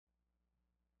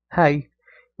Hi,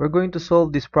 we're going to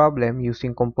solve this problem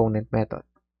using component method.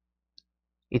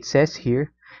 It says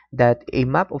here that a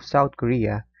map of South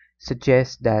Korea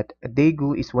suggests that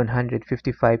Daegu is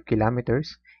 155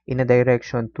 kilometers in a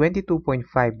direction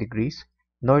 22.5 degrees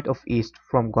north of east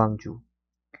from Gwangju.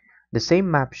 The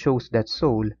same map shows that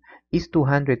Seoul is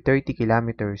 230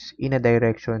 kilometers in a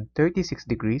direction 36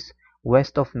 degrees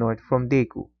west of north from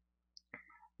Daegu.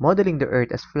 Modeling the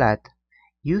Earth as flat,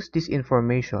 use this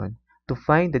information to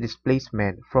find the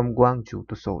displacement from Gwangju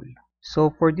to Seoul. So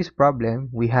for this problem,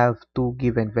 we have two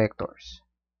given vectors.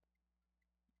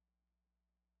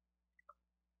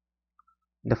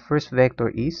 The first vector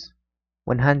is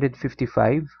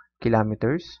 155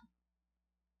 kilometers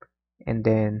and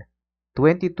then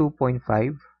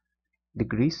 22.5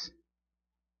 degrees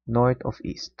north of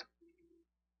east.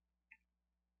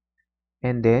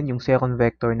 And then yung second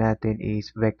vector natin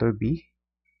is vector B.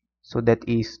 So that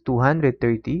is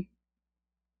 230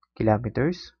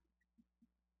 kilometers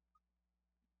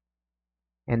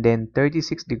and then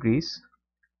 36 degrees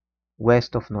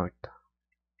west of north.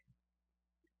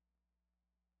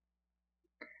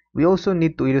 We also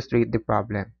need to illustrate the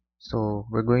problem. So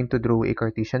we're going to draw a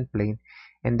Cartesian plane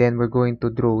and then we're going to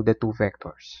draw the two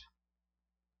vectors.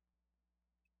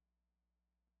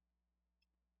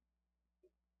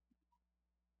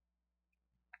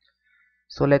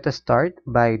 So let us start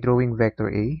by drawing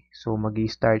vector A. So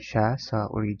magi-start siya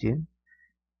sa origin.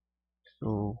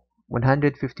 So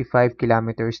 155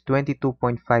 kilometers,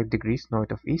 22.5 degrees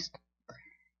north of east.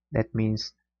 That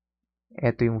means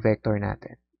ito yung vector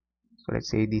natin. So let's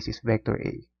say this is vector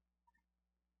A.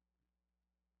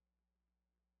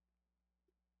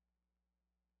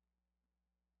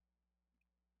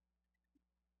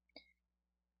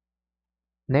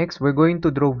 Next, we're going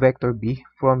to draw vector B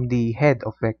from the head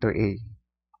of vector A.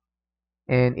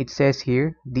 And it says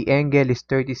here, the angle is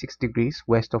 36 degrees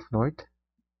west of north.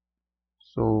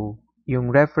 So,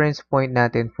 yung reference point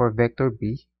natin for vector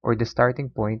B, or the starting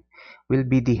point, will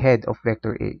be the head of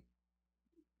vector A.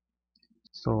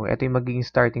 So, ito yung magiging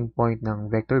starting point ng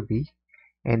vector B.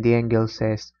 And the angle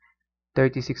says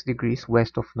 36 degrees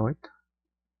west of north.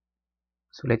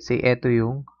 So, let's say ito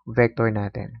yung vector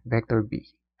natin, vector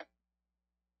B.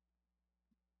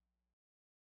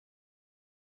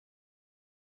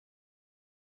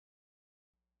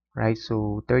 Right,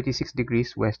 so 36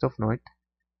 degrees west of north.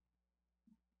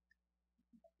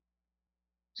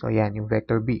 So, ayan yung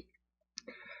vector B.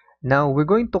 Now, we're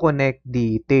going to connect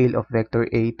the tail of vector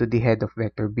A to the head of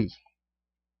vector B.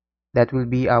 That will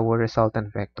be our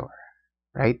resultant vector,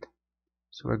 right?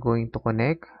 So, we're going to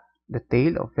connect the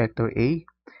tail of vector A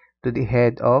to the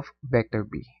head of vector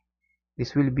B.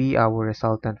 This will be our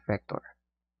resultant vector.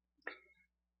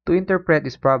 To interpret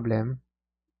this problem,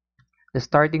 the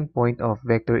starting point of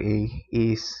vector A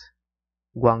is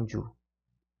Gwangju.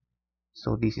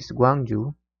 So, this is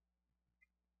Gwangju.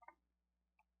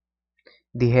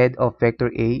 The head of vector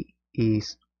A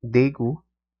is Daegu,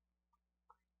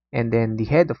 and then the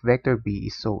head of vector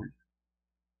B is Seoul.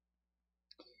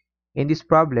 In this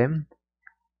problem,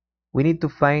 we need to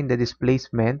find the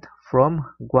displacement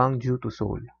from Gwangju to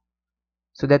Seoul.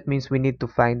 So that means we need to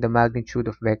find the magnitude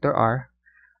of vector r.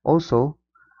 Also,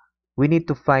 we need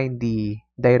to find the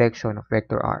direction of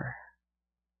vector r.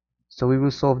 So we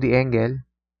will solve the angle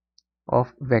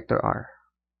of vector r.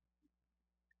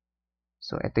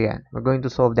 So ito yan. We're going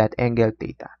to solve that angle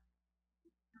theta.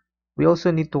 We also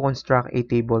need to construct a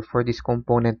table for this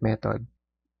component method.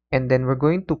 And then we're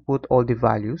going to put all the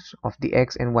values of the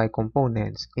x and y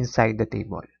components inside the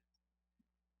table.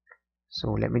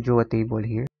 So let me draw a table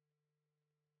here.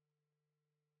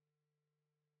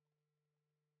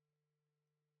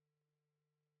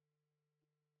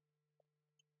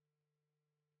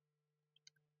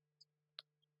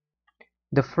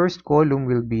 The first column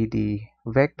will be the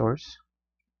vectors.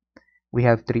 We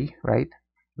have three, right?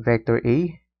 Vector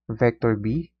A, vector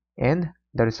B, and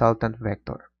the resultant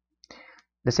vector.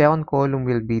 The second column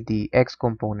will be the x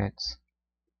components.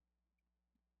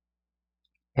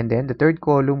 And then the third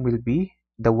column will be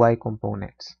the y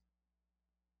components.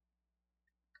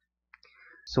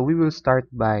 So we will start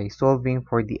by solving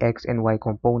for the x and y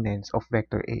components of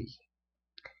vector A.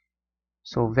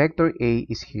 So vector A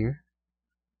is here.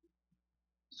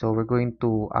 So we're going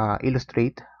to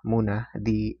illustrate muna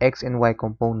the x and y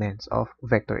components of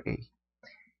vector A.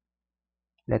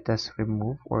 Let us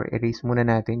remove or erase muna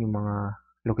natin yung mga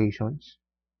locations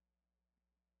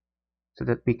so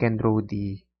that we can draw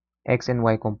the x and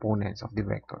y components of the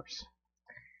vectors.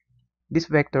 This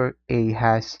vector A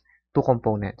has two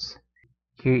components.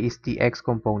 Here is the x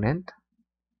component.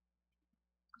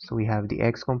 So we have the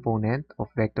x component of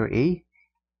vector A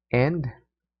and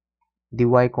the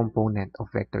y component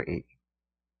of vector A.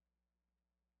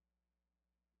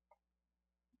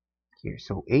 Here,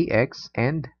 so AX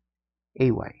and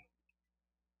AY.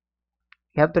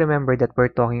 You have to remember that we're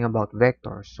talking about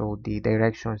vectors, so the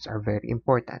directions are very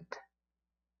important.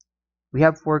 We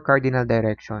have 4 cardinal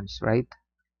directions, right?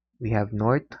 We have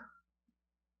north,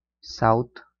 south,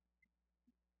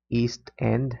 east,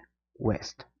 and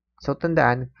west. So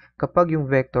tandaan, kapag yung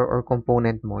vector or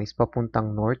component mo is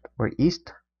papuntang north or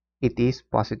east, it is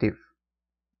positive.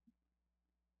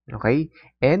 Okay?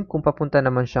 And kung papunta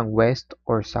naman siyang west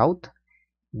or south,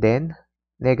 then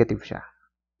negative siya.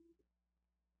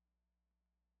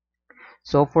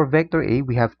 So for vector A,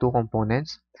 we have 2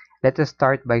 components. Let us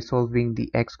start by solving the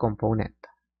x component.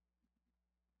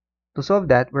 To solve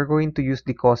that, we're going to use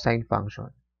the cosine function.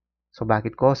 So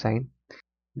bakit cosine?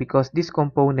 Because this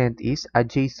component is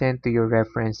adjacent to your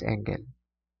reference angle.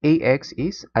 AX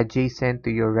is adjacent to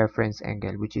your reference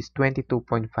angle, which is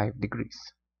 22.5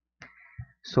 degrees.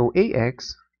 So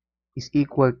AX is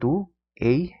equal to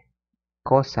A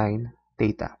cosine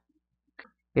theta.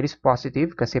 It is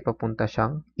positive kasi papunta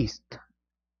siyang east.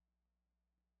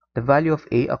 The value of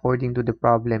A according to the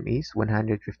problem is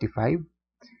 155.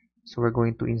 So we're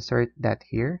going to insert that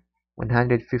here,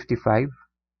 155,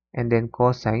 and then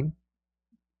cosine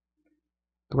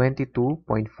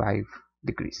 22.5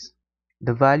 degrees.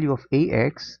 The value of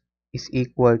AX is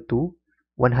equal to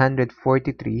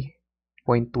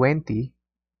 143.20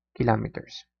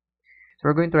 kilometers. So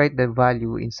we're going to write the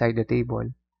value inside the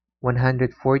table,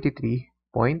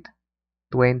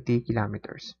 143.20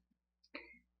 kilometers.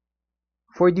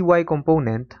 For the y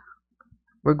component,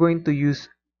 we're going to use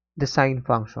the sine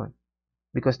function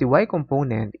because the y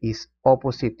component is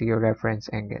opposite to your reference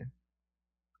angle.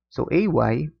 So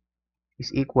AY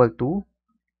is equal to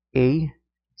A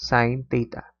sine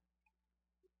theta,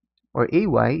 or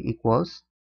AY equals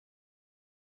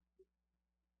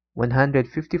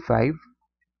 155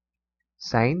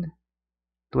 sine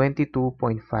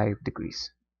 22.5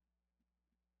 degrees.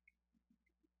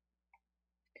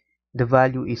 The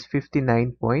value is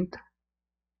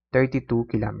 59.32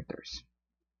 kilometers.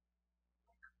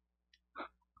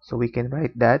 So we can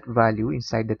write that value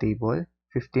inside the table,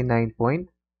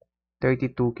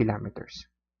 59.32 kilometers.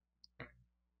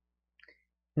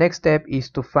 Next step is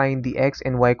to find the x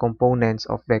and y components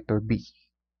of vector B.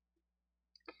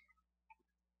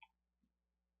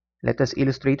 Let us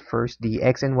illustrate first the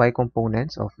x and y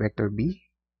components of vector B.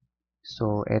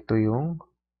 So, ito yung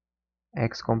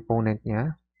x component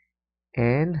niya.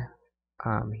 And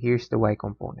here's the y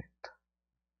component.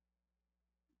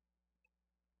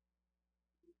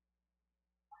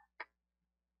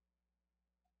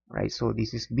 Right, so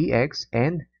this is bx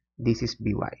and this is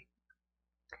by.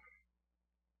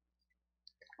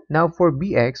 Now for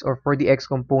bx, or for the x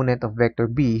component of vector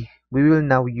B, we will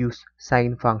now use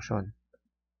sine function.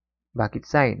 Bakit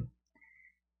sine?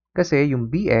 Kasi yung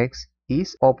bx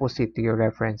is opposite to your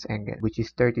reference angle, which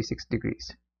is 36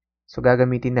 degrees. So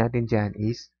gagamitin natin dyan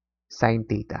is sine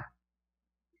theta.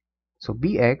 So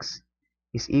bx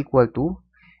is equal to,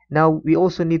 now we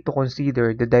also need to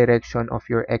consider the direction of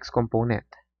your x component.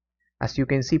 As you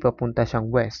can see, papunta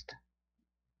siyang west.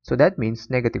 So that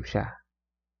means negative siya.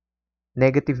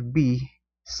 Negative b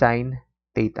sine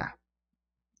theta.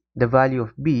 The value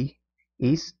of b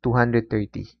is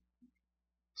 230.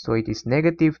 So it is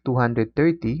negative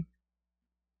 230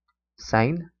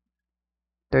 sine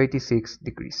 36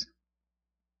 degrees.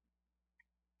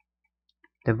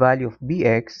 The value of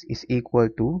bx is equal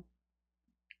to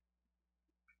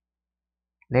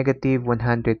negative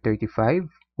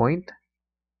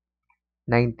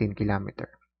 135.19 kilometer.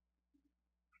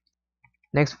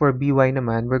 Next, for by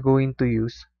naman, we're going to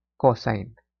use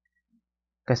cosine.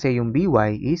 Kasi yung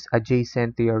by is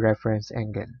adjacent to your reference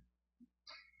angle.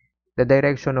 The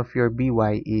direction of your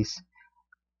by is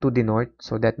to the north,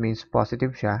 so that means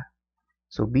positive siya.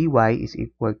 So by is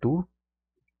equal to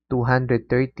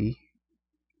 230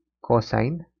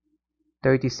 cosine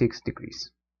 36 degrees.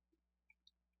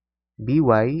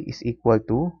 By is equal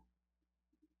to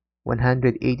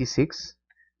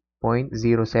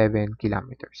 186.07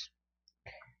 kilometers.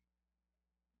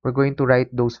 We're going to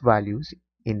write those values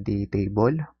in the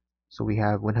table. So we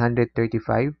have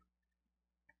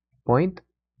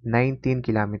 135.19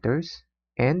 kilometers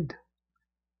and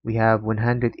we have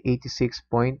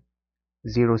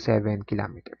 186.07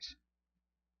 kilometers.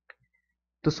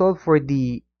 To solve for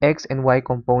the x and y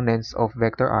components of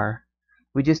vector r,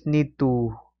 we just need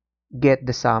to get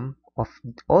the sum of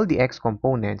all the x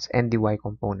components and the y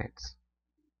components.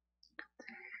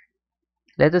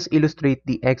 Let us illustrate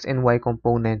the x and y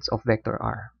components of vector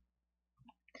r.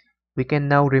 We can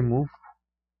now remove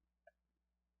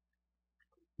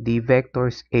the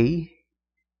vectors A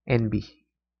and B.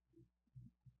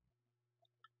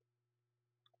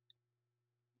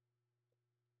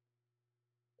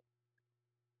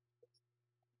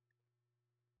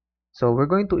 So we're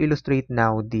going to illustrate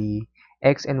now the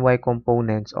x and y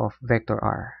components of vector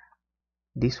R.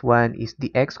 This one is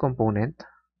the x component,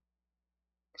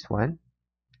 this one,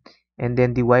 and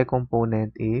then the y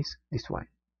component is this one.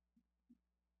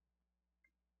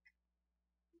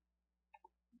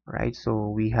 Right, so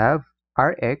we have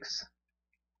Rx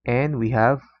and we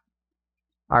have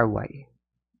Ry.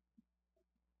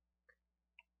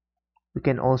 We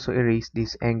can also erase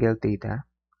this angle theta.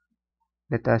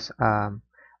 Let us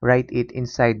write it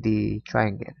inside the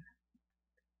triangle.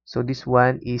 So this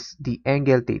one is the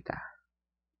angle theta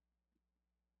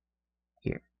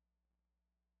here.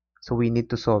 So we need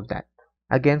to solve that.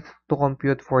 Again, to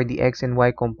compute for the x and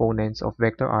y components of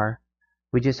vector R,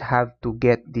 we just have to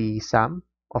get the sum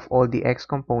of all the x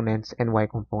components and y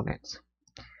components.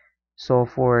 So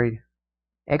for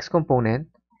x component,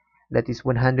 that is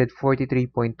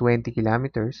 143.20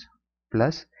 kilometers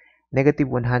plus negative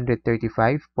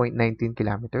 135.19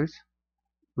 kilometers,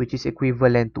 which is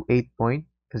equivalent to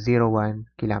 8.01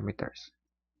 kilometers.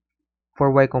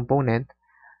 For y component,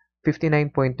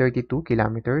 59.32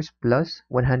 kilometers plus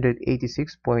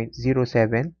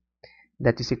 186.07,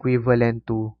 that is equivalent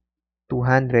to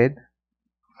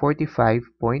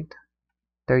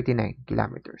 245.39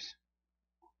 kilometers.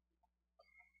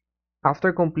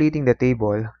 After completing the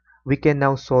table, we can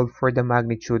now solve for the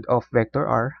magnitude of vector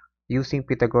R using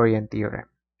Pythagorean theorem.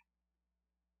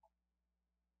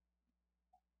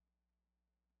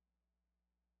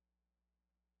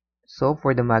 So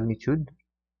for the magnitude,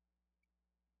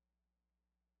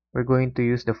 we're going to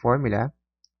use the formula.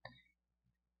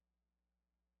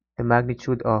 The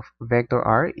magnitude of vector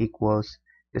R equals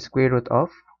the square root of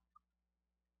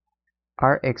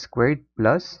Rx squared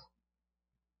plus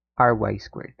Ry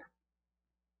squared.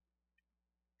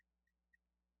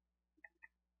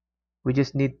 We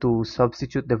just need to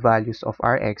substitute the values of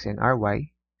Rx and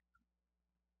Ry.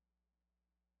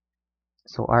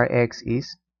 So Rx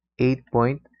is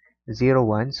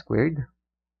 8.01 squared,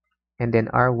 and then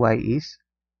Ry is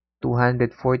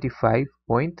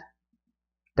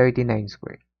 245.39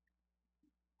 squared.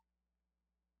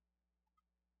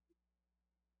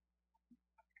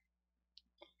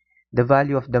 The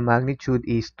value of the magnitude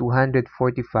is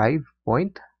 245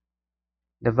 point.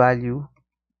 The value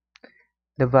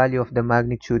of the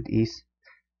magnitude is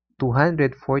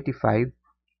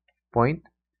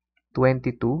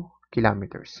 245.22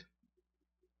 kilometers.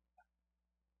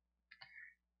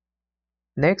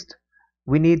 Next,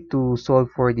 we need to solve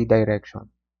for the direction.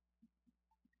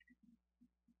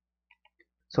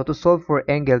 So to solve for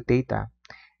angle theta,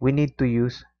 we need to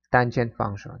use tangent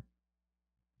function.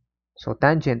 So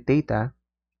tangent theta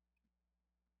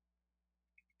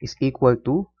is equal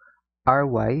to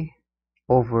Ry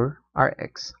over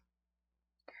Rx.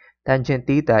 Tangent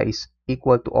theta is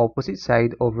equal to opposite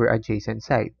side over adjacent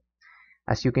side.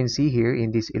 As you can see here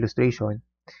in this illustration,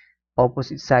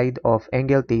 opposite side of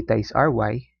angle theta is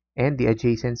Ry and the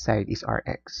adjacent side is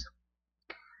Rx.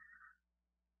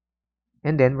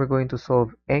 And then we're going to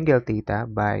solve angle theta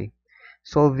by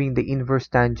solving the inverse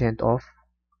tangent of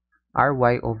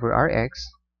Ry over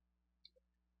Rx.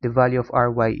 The value of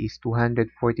Ry is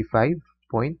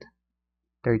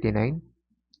 245.39,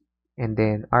 and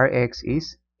then Rx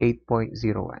is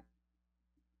 8.01.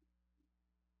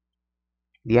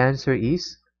 The answer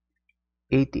is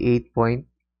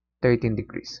 88.13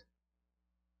 degrees.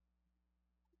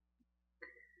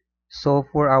 So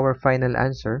for our final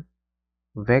answer,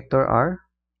 vector R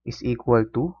is equal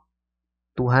to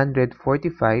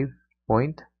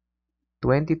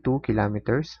 245.22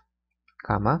 kilometers,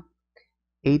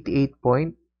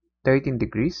 88.13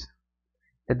 degrees.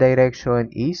 The direction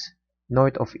is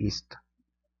north of east.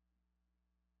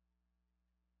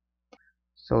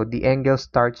 So the angle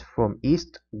starts from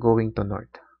east going to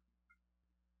north.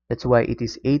 That's why it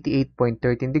is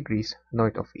 88.13 degrees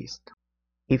north of east.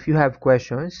 If you have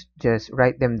questions, just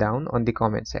write them down on the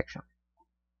comment section.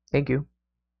 Thank you.